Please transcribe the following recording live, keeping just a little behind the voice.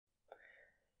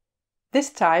This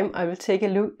time I will take a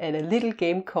look at a little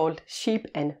game called Sheep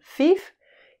and Thief.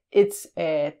 It's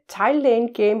a tile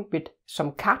laying game with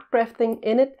some card drafting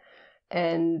in it,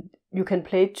 and you can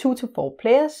play 2 to 4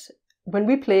 players. When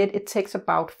we play it, it takes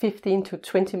about 15 to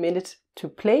 20 minutes to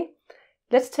play.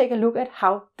 Let's take a look at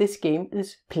how this game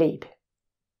is played.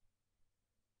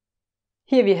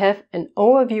 Here we have an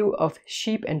overview of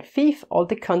Sheep and Thief, all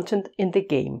the content in the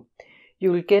game.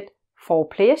 You will get 4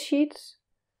 player sheets,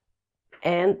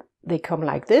 and they come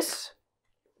like this.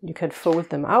 You can fold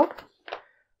them out.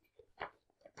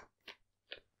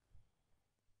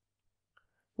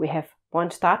 We have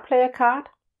 1 start player card,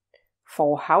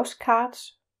 4 house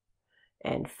cards,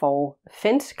 and 4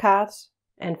 fence cards,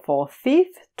 and 4 thief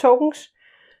tokens,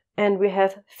 and we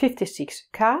have 56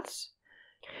 cards,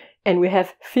 and we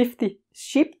have 50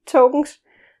 sheep tokens.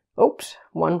 Oops.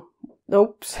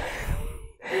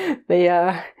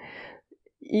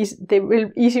 They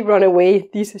will easily run away,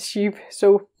 these sheep,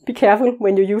 so be careful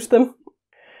when you use them.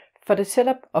 For the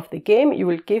setup of the game, you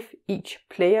will give each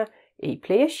player a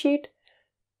player sheet,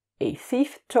 a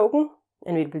thief token,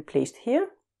 and it will be placed here,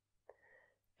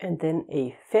 and then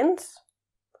a fence,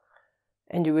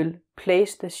 and you will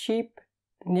place the sheep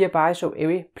nearby so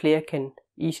every player can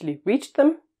easily reach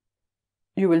them.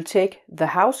 You will take the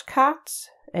house cards,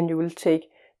 and you will take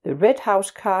the red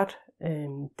house card.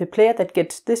 The player that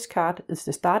gets this card is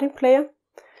the starting player,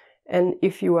 and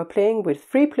if you are playing with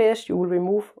 3 players, you will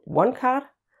remove 1 card.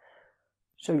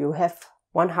 So you have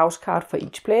 1 house card for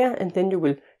each player, and then you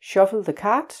will shuffle the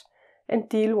cards and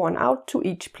deal 1 out to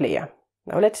each player.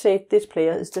 Now let's say this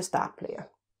player is the start player.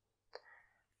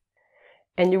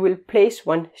 And you will place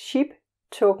 1 sheep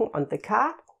token on the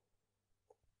card.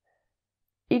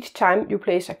 Each time you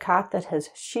place a card that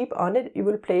has sheep on it, you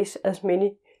will place as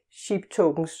many sheep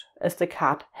tokens as the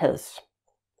card has.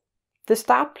 The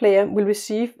start player will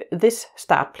receive this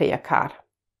start player card.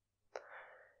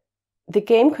 The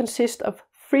game consists of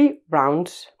 3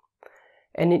 rounds,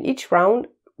 and in each round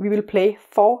we will play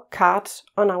 4 cards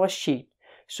on our sheet.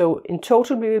 So in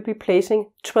total we will be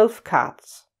placing 12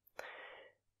 cards.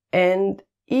 And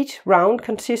each round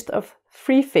consists of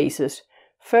 3 phases.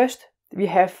 First we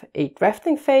have a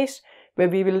drafting phase, where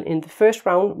we will in the first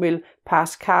round will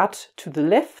pass cards to the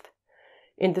left.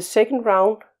 In the second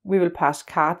round we will pass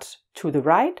cards to the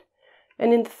right,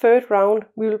 and in the third round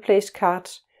we will place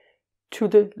cards to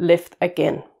the left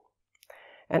again.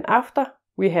 And after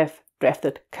we have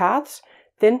drafted cards,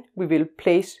 then we will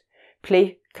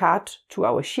play cards to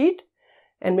our sheet,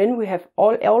 and when we have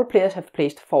all players have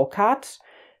placed 4 cards,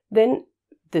 then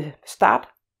the start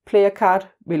player card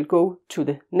will go to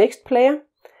the next player,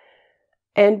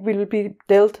 and will be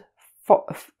dealt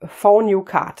 4 new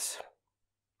cards.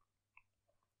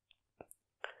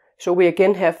 So we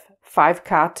again have 5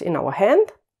 cards in our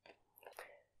hand.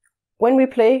 When we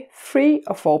play 3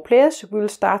 or 4 players, we will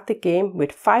start the game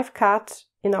with 5 cards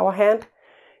in our hand.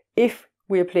 If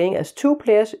we are playing as 2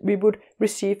 players, we would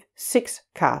receive 6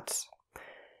 cards.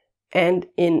 And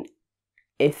in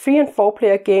a 3 and 4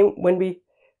 player game, when we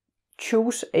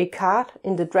choose a card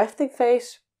in the drafting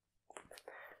phase,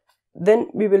 then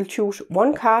we will choose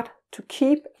 1 card to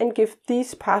keep and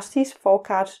pass these 4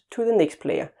 cards to the next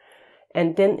player.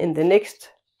 And then in the next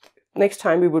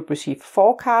time we would receive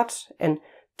 4 cards and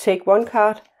take 1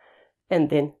 card, and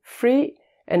then 3.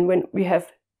 And when we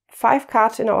have 5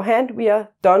 cards in our hand, we are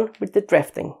done with the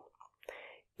drafting.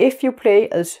 If you play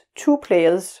as 2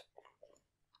 players,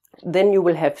 then you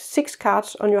will have 6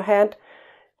 cards on your hand,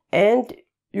 and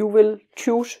you will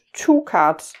choose 2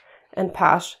 cards and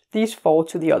pass these 4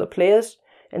 to the other players,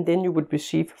 and then you would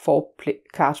receive 4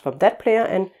 cards from that player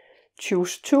and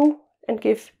choose 2 and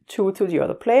give 2 to the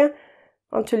other player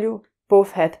until you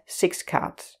both had 6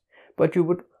 cards. But you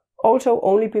would also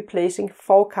only be placing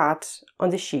 4 cards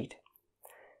on the sheet.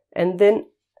 And then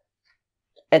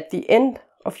at the end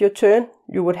of your turn,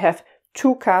 you would have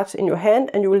 2 cards in your hand,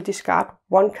 and you will discard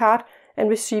 1 card and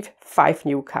receive 5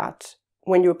 new cards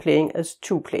when you're playing as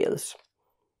 2 players.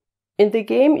 In the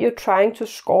game, you're trying to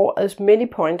score as many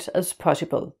points as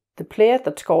possible. The player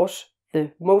that scores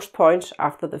the most points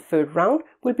after the 3rd round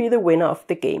will be the winner of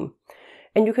the game.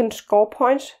 And you can score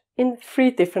points in 3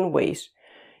 different ways.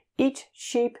 Each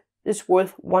sheep is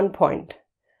worth 1 point.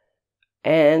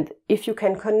 And if you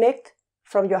can connect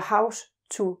from your house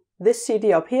to this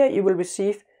city up here, you will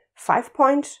receive 5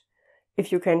 points.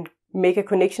 If you can make a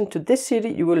connection to this city,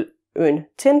 you will earn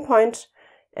 10 points.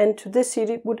 And to this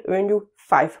city would earn you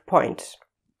 5 points.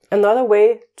 Another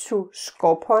way to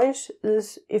score points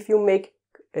is if you make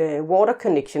water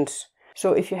connections.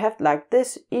 So if you have like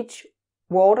this, each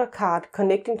water card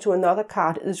connecting to another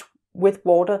card with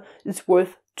water is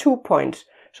worth 2 points.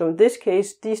 So in this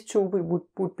case, these two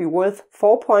would be worth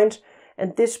 4 points,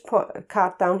 and this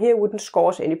card down here wouldn't score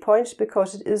us any points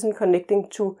because it isn't connecting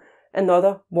to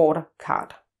another water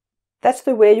card. That's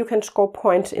the way you can score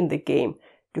points in the game.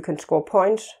 You can score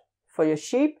points for your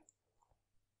sheep,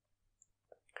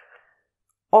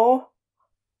 or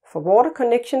for water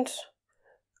connections,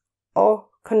 or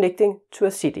connecting to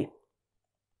a city.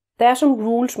 There are some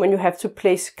rules when you have to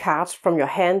place cards from your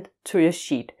hand to your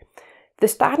sheet. The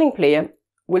starting player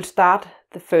will start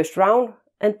the first round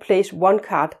and place one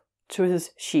card to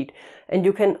his sheet, and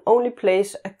you can only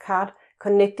place a card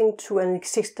connecting to an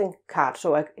existing card.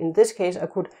 So in this case I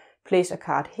could place a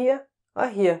card here or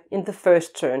here in the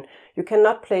first turn. You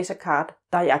cannot place a card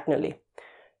diagonally.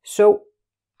 So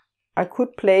I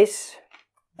could place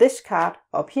this card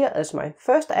up here as my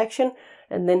first action,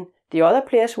 and then the other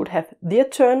players would have their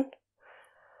turn,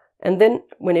 and then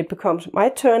when it becomes my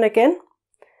turn again,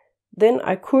 then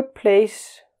I could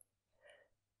place,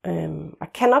 I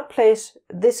cannot place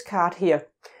this card here.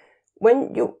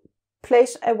 When you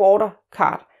place a water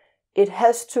card, it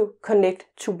has to connect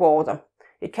to water.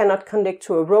 It cannot connect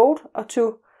to a road or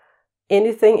to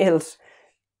anything else.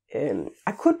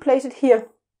 I could place it here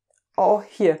or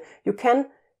here. You can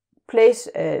place,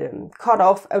 cut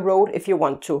off a road if you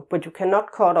want to, but you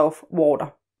cannot cut off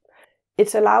water.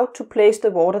 It's allowed to place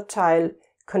the water tile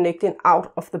connecting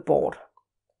out of the board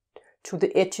to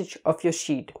the edge of your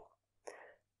sheet,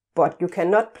 but you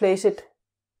cannot place it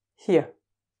here.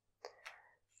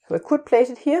 So I could place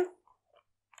it here,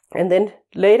 and then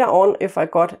later on, if I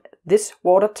got this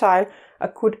water tile, I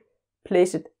could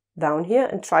place it down here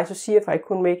and try to see if I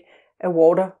could make a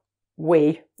water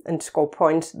way and score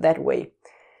points that way.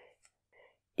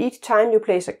 Each time you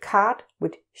place a card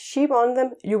with sheep on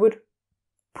them, you would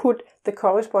put the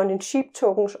corresponding sheep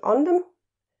tokens on them.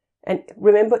 And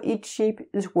remember, each sheep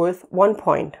is worth 1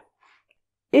 point.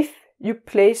 If you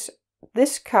place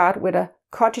this card with a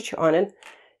cottage on it,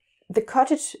 the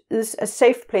cottage is a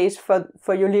safe place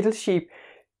for your little sheep.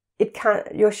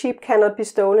 Your sheep cannot be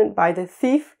stolen by the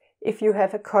thief if you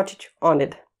have a cottage on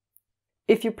it.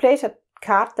 If you place a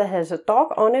card that has a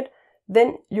dog on it,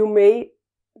 then you may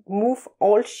move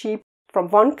all sheep from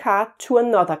one card to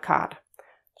another card.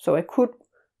 So I could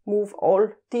move all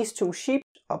these two sheep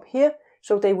up here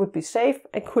so they would be safe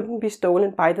and couldn't be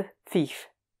stolen by the thief.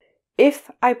 If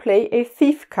I play a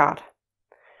thief card,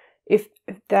 if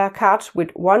there are cards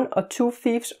with 1 or 2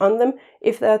 thieves on them,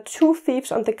 if there are 2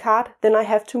 thieves on the card, then I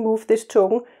have to move this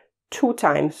token 2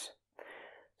 times.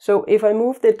 So if I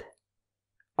moved it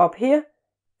up here,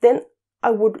 then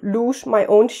I would lose my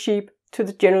own sheep to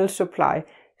the general supply.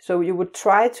 So you would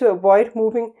try to avoid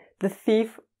moving the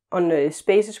thief on the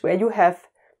spaces where you have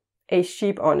a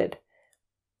sheep on it.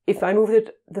 If I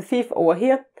moved the thief over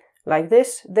here, like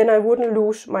this, then I wouldn't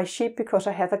lose my sheep because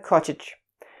I have a cottage.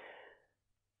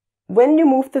 When you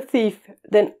move the thief,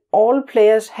 then all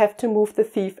players have to move the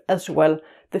thief as well.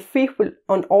 The thief will,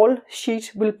 on all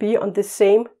sheets, will be on the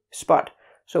same spot.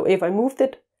 So if I moved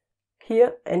it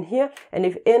here, and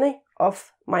if any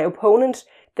of my opponents,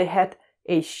 they had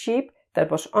a sheep that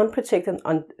was unprotected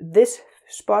on this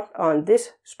spot or on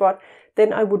this spot,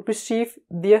 then I would receive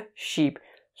their sheep.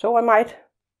 So I might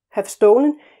have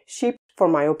stolen sheep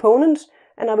from my opponents,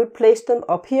 and I would place them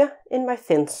up here in my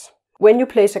fence. When you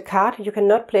place a card, you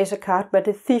cannot place a card where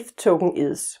the thief token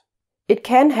is. It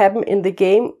can happen in the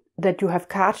game that you have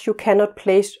cards you cannot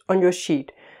place on your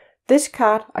sheet. This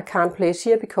card I can't place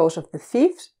here because of the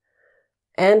thieves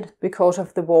and because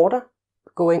of the water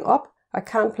going up. I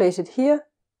can't place it here,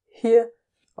 here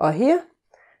or here.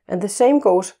 And the same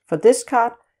goes for this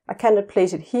card. I cannot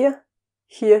place it here,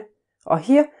 here or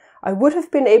here. I would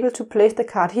have been able to place the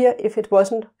card here if it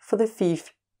wasn't for the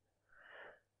thief.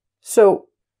 So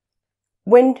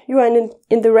when you are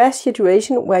in the rare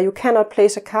situation where you cannot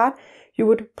place a card, you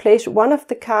would place one of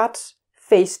the cards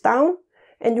face down,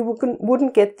 and you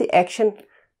wouldn't get the action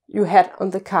you had on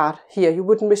the card here. You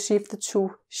wouldn't receive the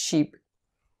 2 sheep.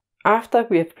 After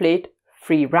we have played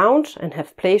 3 rounds and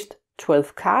have placed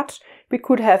 12 cards, we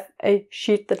could have a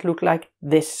sheet that looked like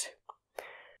this.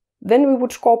 Then we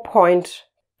would score points.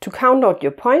 To count out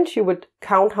your points, you would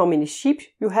count how many sheep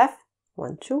you have.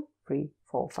 1, 2, 3,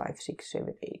 4, 5, 6,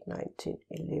 7, 8, 9, 10,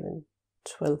 11,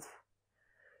 12,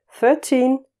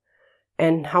 13.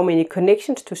 And how many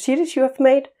connections to cities you have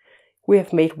made. We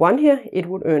have made 1 here. It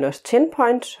would earn us 10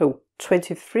 points, so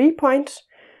 23 points.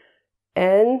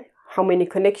 And how many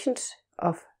connections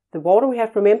of the water we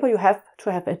have. Remember, you have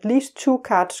to have at least 2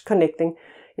 cards connecting.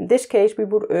 In this case, we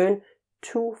would earn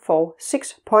 2, 4,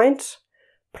 6 points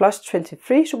plus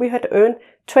 23. So we had earned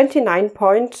 29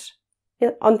 points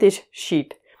on this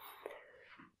sheet.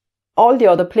 all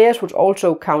the other players would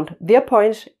also count their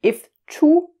points. If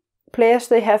 2 players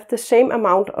they have the same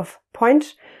amount of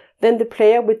points, then the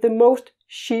player with the most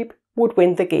sheep would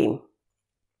win the game.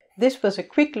 This was a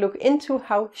quick look into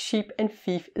how Sheep and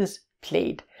Thief is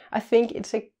played. I think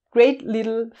it's a great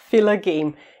little filler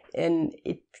game, and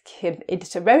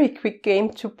it's a very quick game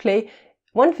to play.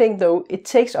 One thing though, it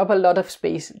takes up a lot of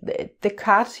space. The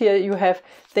cards here you have,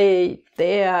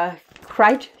 they are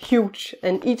quite huge,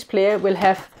 and each player will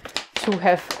have to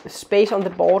have space on the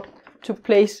board to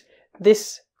place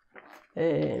this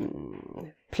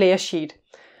player sheet.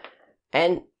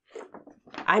 And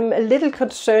I'm a little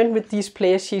concerned with these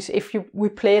player sheets. If we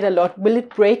play it a lot, will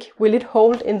it break? Will it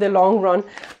hold in the long run?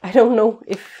 I don't know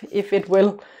if it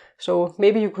will. So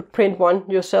maybe you could print one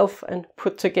yourself and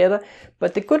put together.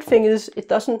 But the good thing is it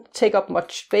doesn't take up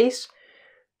much space.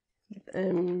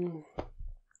 And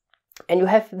you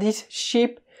have these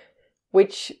sheep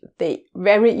which they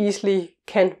very easily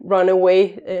can run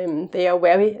away. They are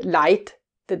very light.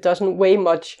 That doesn't weigh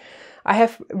much. I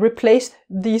have replaced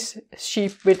these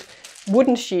sheep with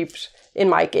wooden sheep in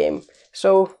my game,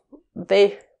 so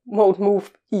they won't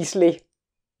move easily.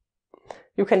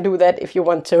 You can do that if you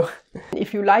want to.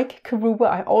 If you like Karuba,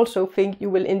 I also think you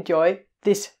will enjoy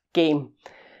this game.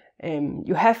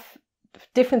 You have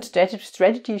different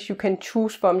strategies you can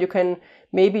choose from.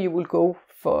 Maybe you will go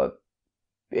for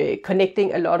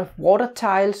connecting a lot of water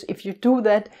tiles. If you do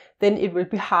that, then it will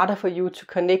be harder for you to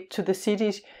connect to the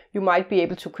cities. You might be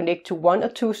able to connect to 1 or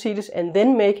 2 cities and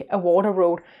then make a water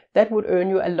road. That would earn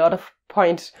you a lot of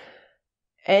points.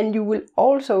 And you will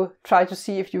also try to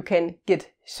see if you can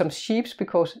get some sheep,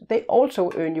 because they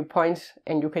also earn you points,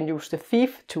 and you can use the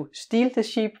thief to steal the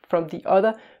sheep from the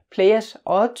other players,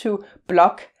 or to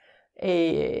block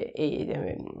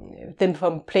them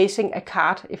from placing a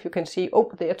card. If you can see,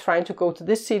 oh, they are trying to go to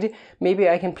this city, maybe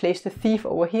I can place the thief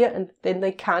over here, and then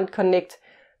they can't connect.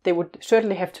 They would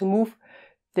certainly have to move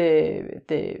the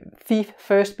thief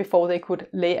first before they could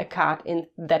lay a card in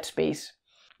that space.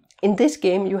 In this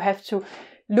game, you have to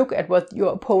look at what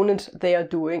your opponents they are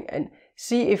doing and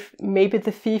see if maybe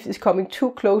the thief is coming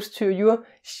too close to your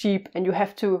sheep, and you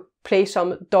have to play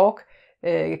some dog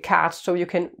cards so you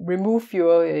can remove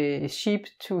your sheep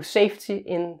to safety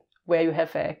in where you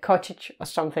have a cottage or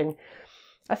something.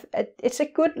 It's a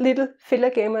good little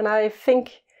filler game, and I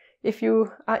think if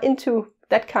you are into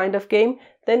that kind of game,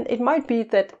 then it might be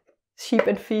that Sheep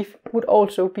and Thief would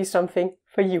also be something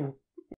for you.